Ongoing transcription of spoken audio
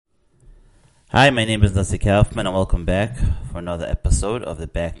Hi, my name is Nasi Kaufman, and welcome back for another episode of the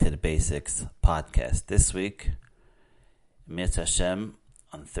Back to the Basics podcast. This week, Mitzvah Hashem,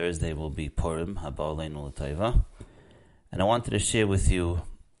 on Thursday will be Purim, Haba Aleinu L'Tova, and I wanted to share with you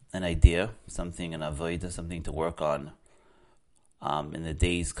an idea, something, an avodah, something to work on in the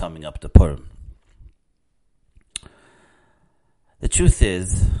days coming up to Purim. The truth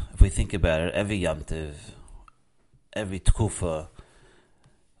is, if we think about it, every Yom Tov, every Tkufa,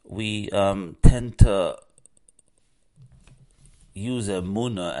 we tend to use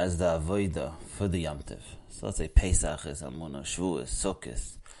Emunah as the avodah for the Yom Tov. So let's say Pesach is Emunah, Shavuos,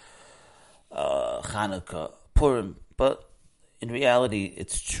 Sukkot, Chanukah, Purim. But in reality,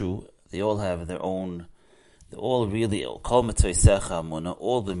 it's true. They all have their own. They're all really Kol Mitzvah Emunah.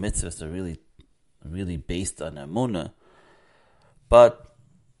 All the mitzvahs are really based on Emunah, but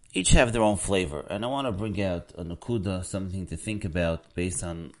each have their own flavor. And I want to bring out a Nakuda, something to think about based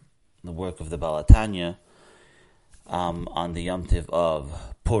on the work of the Baal HaTanya on the Yom Tov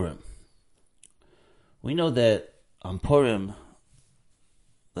of Purim. We know that on Purim,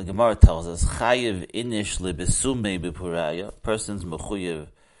 the Gemara tells us, Chayiv inish lebesume b'puraya, person's mechuyev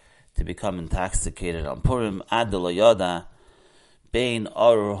to become intoxicated on Purim, ad yada bein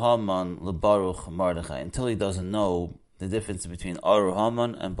Arur Haman leBaruch Mordechai, until he doesn't know the difference between Arur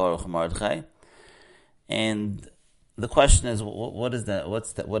Haman and Baruch Mordechai. And the question is, what is that?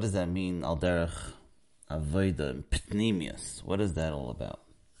 What does that mean? Al derech avodah pnimius. What is that all about?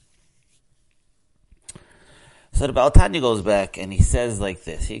 So the Baal HaTanya goes back and he says like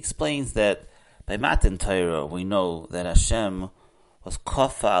this. He explains that by Matan Torah we know that Hashem was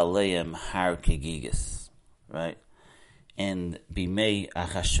kofa aleim har kegigis, right? And bimei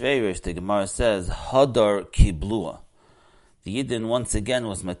Achashverosh, the Gemara says hadar kiblua. The Yidden once again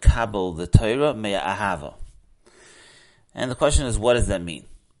was makabel the Torah mea ahava. And the question is, what does that mean?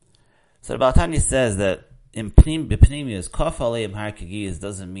 So the Baal HaTanya says that in B'pnimius, Kaf Aleim Har Kegiyas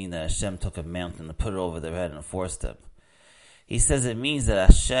doesn't mean that Hashem took a mountain and put it over their head and forced them. He says it means that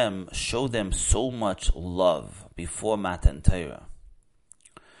Hashem showed them so much love before Matan Torah,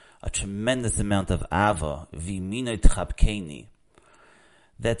 a tremendous amount of Ava, V'minoi Tchabkeni,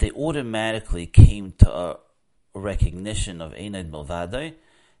 that they automatically came to a recognition of Einad Milvadai,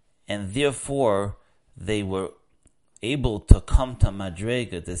 and therefore they were able to come to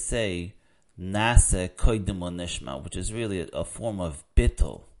Madrega to say Nase Koidim Nishma, which is really a form of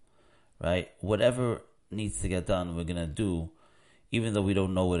bittul, right? Whatever needs to get done, we're going to do, even though we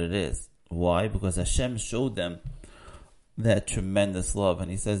don't know what it is. Why? Because Hashem showed them that tremendous love,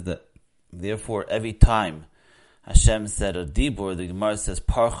 and He says that therefore every time Hashem said a dibur, the Gemara says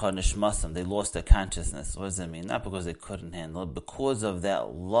Parcha Nishmasam, they lost their consciousness. What does that mean? Not because they couldn't handle it, because of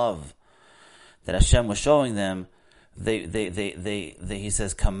that love that Hashem was showing them. He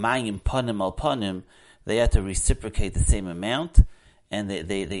says, Kamayim panim al panim, they had to reciprocate the same amount, and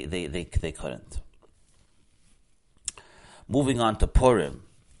they couldn't. Moving on to Purim,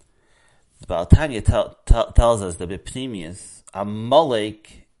 the Baal HaTanya tells us that B'pnimius,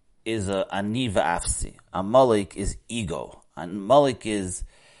 Amalek is a aniva afsi. Amalek is ego. Amalek is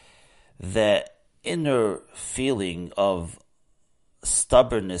the inner feeling of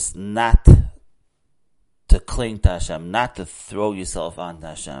stubbornness, not to cling to Hashem, not to throw yourself onto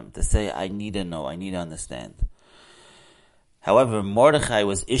Hashem, to say, I need to know, I need to understand. However, Mordechai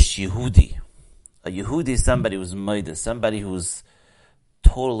was Ish Yehudi. A Yehudi is somebody who's Moida, somebody who's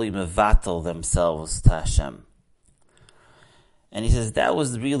totally mevatel themselves to Hashem. And he says that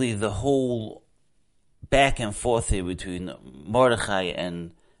was really the whole back and forth here between Mordechai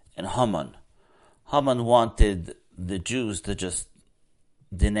and Haman. Haman wanted the Jews to just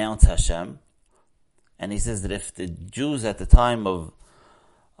denounce Hashem. And he says that if the Jews at the time of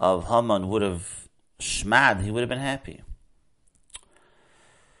Haman would have shmad, he would have been happy.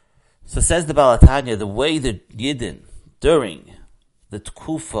 So says the Baal HaTanya, the way the Yidden during the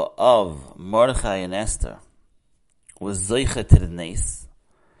Tkufa of Mordechai and Esther was Zoicha to the Nes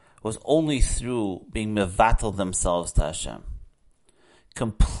was only through being mevatel themselves to Hashem.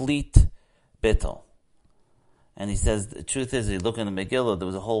 Complete bittul. And he says the truth is, if you look in the Megillah, there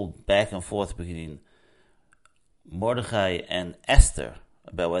was a whole back and forth between Mordechai and Esther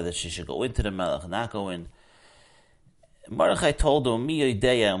about whether she should go into the Melech, not go in. Mordechai told him, why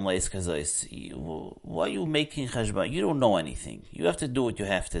are you making cheshbon? You don't know anything. You have to do what you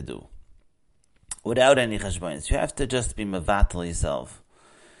have to do. Without any cheshbonis. You have to just be mevatel yourself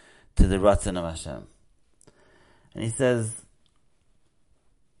to the Ratzon of Hashem. And he says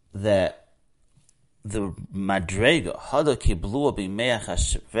that the Madrega, Hada Kiblua B'Meach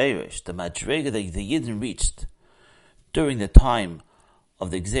HaShverish, the Madrega that the Yidden reached during the time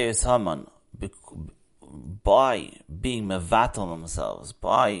of the Gzeres Haman, by being mevatel themselves,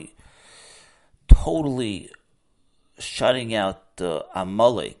 by totally shutting out the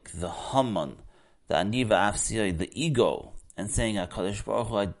Amalek, the Haman, the Aniva Afsiyah, the ego, and saying, HaKadosh Baruch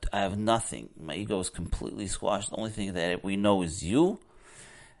Hu, I have nothing. My ego is completely squashed. The only thing that we know is you.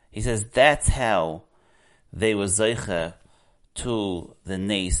 He says that's how they were zeicha to the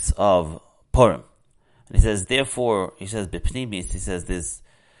nace of Purim. And he says, therefore, he says, B'pnimis, he says, there's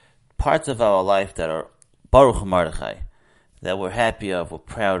parts of our life that are Baruch Mordechai, that we're happy of, we're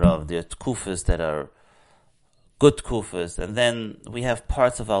proud of. There are tkufas that are good tkufas. And then we have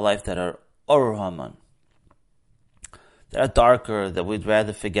parts of our life that are Orur Haman, that are darker, that we'd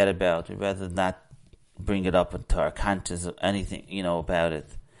rather forget about. We'd rather not bring it up into our conscience or anything, about it.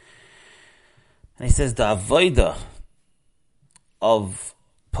 And he says, the avodah of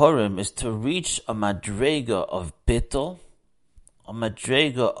Purim is to reach a madrega of bittul,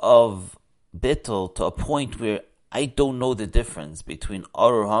 to a point where I don't know the difference between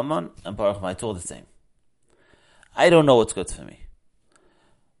Orur Haman and Baruch Haman. It's all the same. I don't know what's good for me.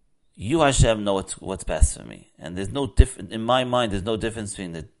 You, Hashem, know what's best for me. And there's no difference, in my mind, there's no difference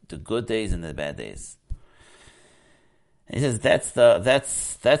between the good days and the bad days. And he says that's the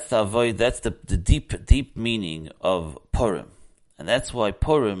avoid, that's the deep meaning of Purim. And that's why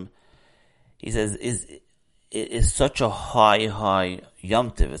Purim, he says, is such a high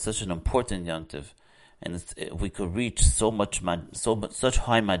Yom Tov. It's such an important Yom Tov. And we could reach such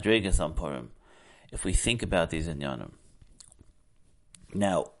high madrigas on Purim if we think about these inyanim.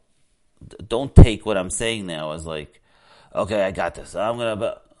 Now, don't take what I'm saying now as like, okay, I got this. I'm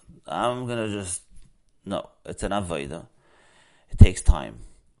gonna just, no. It's an avodah. It takes time,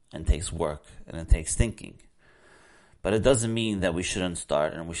 and it takes work, and it takes thinking. But it doesn't mean that we shouldn't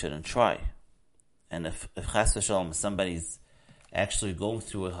start and we shouldn't try. And if chas v'shalom, somebody's actually going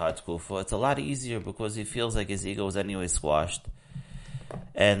through a hard tkufa, it's a lot easier because he feels like his ego is anyway squashed,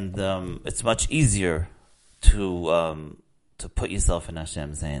 and it's much easier to put yourself in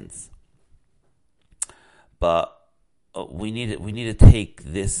Hashem's hands. But we need to take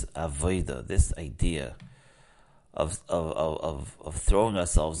this avodah, this idea of throwing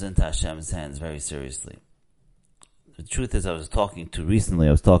ourselves into Hashem's hands very seriously. The truth is, I was talking to a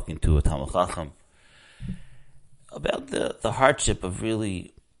Talmid Chacham about the hardship of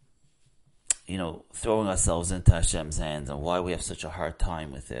really, throwing ourselves into Hashem's hands, and why we have such a hard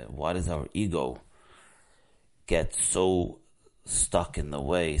time with it. Why does our ego get so stuck in the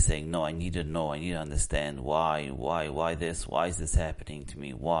way, saying, no, I need to know, I need to understand why this, why is this happening to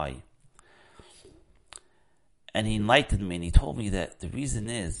me, why? And he enlightened me, and he told me that the reason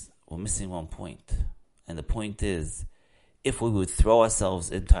is we're missing one point. And the point is, if we would throw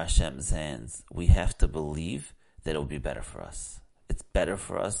ourselves into Hashem's hands, we have to believe that it will be better for us. It's better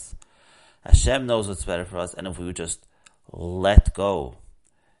for us. Hashem knows what's better for us, and if we would just let go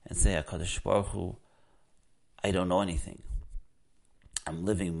and say, HaKadosh Baruch Hu, I don't know anything. I'm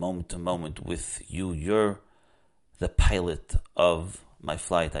living moment to moment with you. You're the pilot of my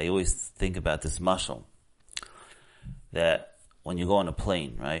flight. I always think about this mashal, that when you go on a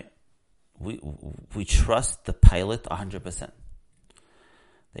plane, right, we trust the pilot 100%. That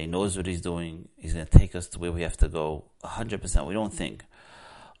he knows what he's doing. He's going to take us to where we have to go 100%. We don't think,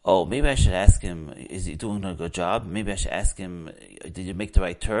 oh, maybe I should ask him, is he doing a good job? Maybe I should ask him, did you make the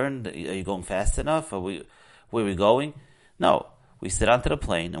right turn? Are you going fast enough? Where are we going? No. We sit onto the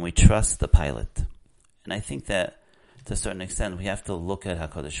plane and we trust the pilot. And I think that to a certain extent we have to look at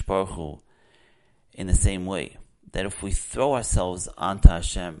HaKadosh Baruch Hu in the same way. That if we throw ourselves onto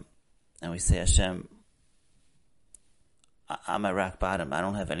Hashem and we say, Hashem, I'm at rock bottom. I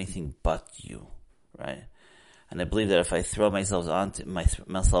don't have anything but you, right? And I believe that if I throw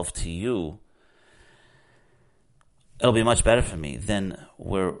myself to you, it'll be much better for me. Then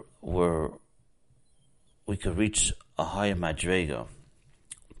we could reach a higher madrega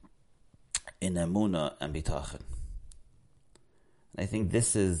in emunah and bitachon. I think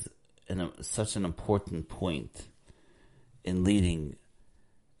this is such an important point in leading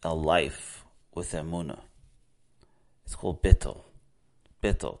a life with emunah. It's called bittul.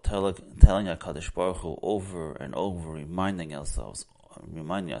 Bittul, telling HaKadosh Baruch Hu over and over, reminding ourselves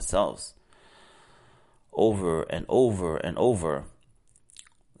over and over and over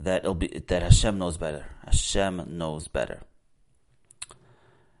that Hashem knows better. Hashem knows better.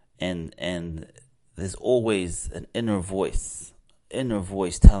 And there's always an inner voice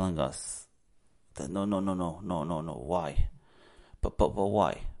telling us that no, why? But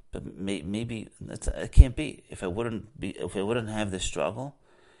why? But maybe it can't be. If I wouldn't have this struggle,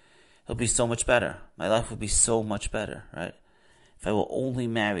 it would be so much better. My life would be so much better, right? if I were only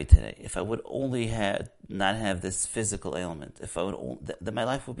married today, if I would only not have this physical ailment, if I would, then my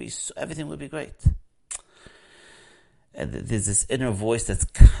life would be, everything would be great. And there's this inner voice that's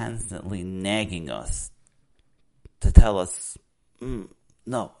constantly nagging us to tell us,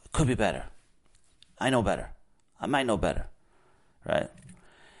 no, it could be better. I know better. I might know better, right?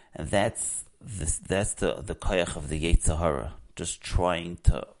 And that's the koyach of the Yetzer Hara, just trying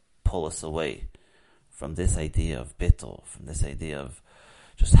to pull us away from this idea of bittul, from this idea of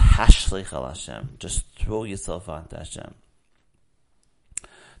just hashlich al Hashem, just throw yourself onto Hashem.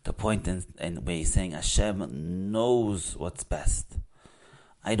 The point in where he's saying Hashem knows what's best.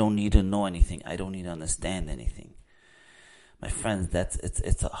 I don't need to know anything. I don't need to understand anything. My friends,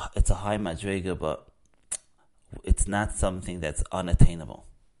 it's a high madrega, but it's not something that's unattainable.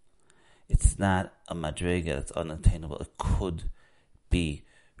 It's not a madrega that's unattainable. It could be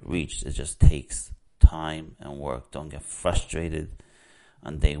reached. It just takes time and work. Don't get frustrated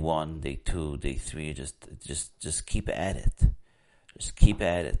on day 1, day 2, day 3. Just keep at it. Just keep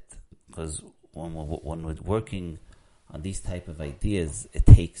at it, because when we're working on these type of ideas, it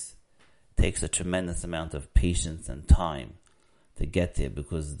takes a tremendous amount of patience and time to get there,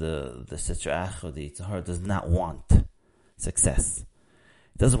 because the Sitra Achra, the Yetzer Hara, does not want success.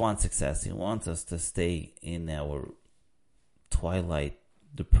 It doesn't want success. He wants us to stay in our twilight,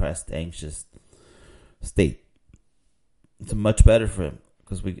 depressed, anxious state. It's much better for him,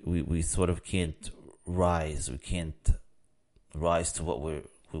 because we sort of can't rise. We can't rise to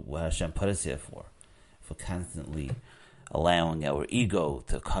what Hashem put us here for. If we're constantly allowing our ego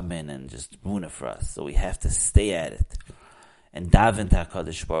to come in and just ruin it for us. So we have to stay at it and daven to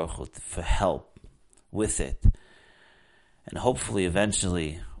HaKadosh Baruch Hu for help with it. And hopefully,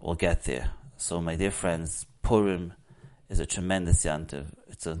 eventually, we'll get there. So my dear friends, Purim is a tremendous yantiv.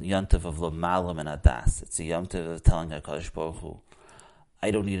 It's a yantiv of Lomalam and Adas. It's a yantiv of telling HaKadosh Baruch Hu,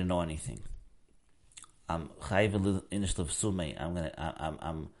 I don't need to know anything. I'm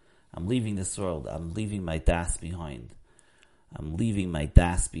leaving this world. I'm leaving my das behind. I'm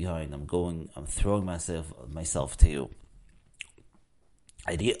throwing myself to you.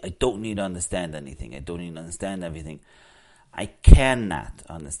 I don't need to understand anything. I don't need to understand everything. I cannot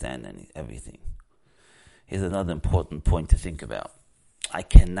understand everything. Here's another important point to think about. I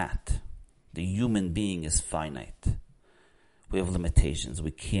cannot. The human being is finite. We have limitations.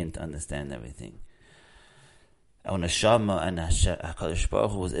 We can't understand everything. Our neshama and HaKadosh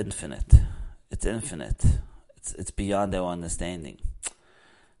Baruch Hu is infinite. It's infinite. It's beyond our understanding.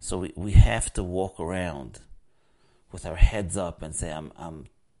 So we have to walk around with our heads up and say, I'm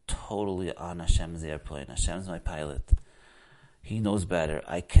totally on Hashem's airplane. Hashem's my pilot. He knows better.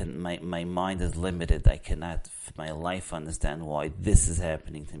 My mind is limited. I cannot, for my life, understand why this is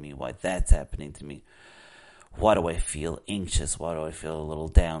happening to me, why that's happening to me. Why do I feel anxious? Why do I feel a little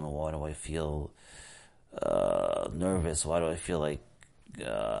down? Why do I feel nervous? Why do I feel like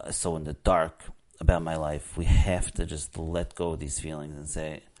so in the dark about my life? We have to just let go of these feelings and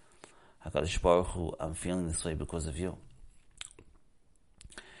say, HaKadosh Baruch Hu, I'm feeling this way because of you.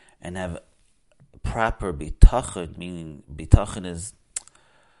 And have proper bitachon, meaning bitachon is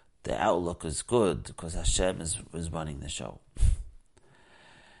the outlook is good because Hashem is running the show.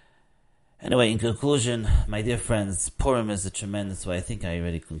 Anyway, in conclusion, my dear friends, Purim is a tremendous way. I think I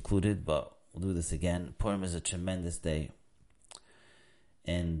already concluded, but we'll do this again. Purim is a tremendous day.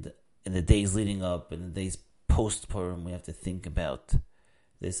 And in the days leading up, in the days post-Purim, we have to think about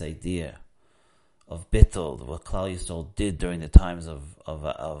this idea of bittul, what Klal Yisrael did during the times of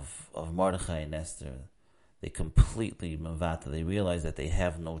Mordechai and Esther. They completely mavata. They realize that they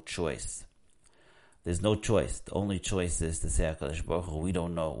have no choice. There's no choice. The only choice is to say, HaKadosh Baruch Hu, we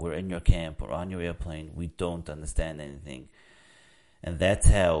don't know. We're in your camp. We're on your airplane. We don't understand anything. And that's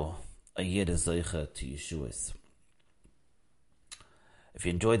how a Yid is Zoicha to Yeshuas. If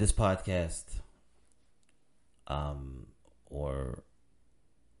you enjoyed this podcast, or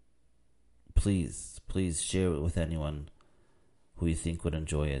please share it with anyone who you think would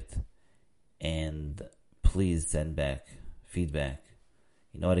enjoy it. And please send back feedback.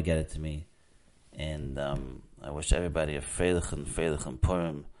 You know how to get it to me. And I wish everybody a Freilichen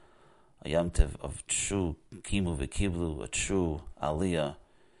Purim, a Yom Tov of true Kimu V'Kiblu, a true Aliyah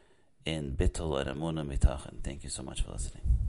in Bittul and Emunah Mitachan. Thank you so much for listening.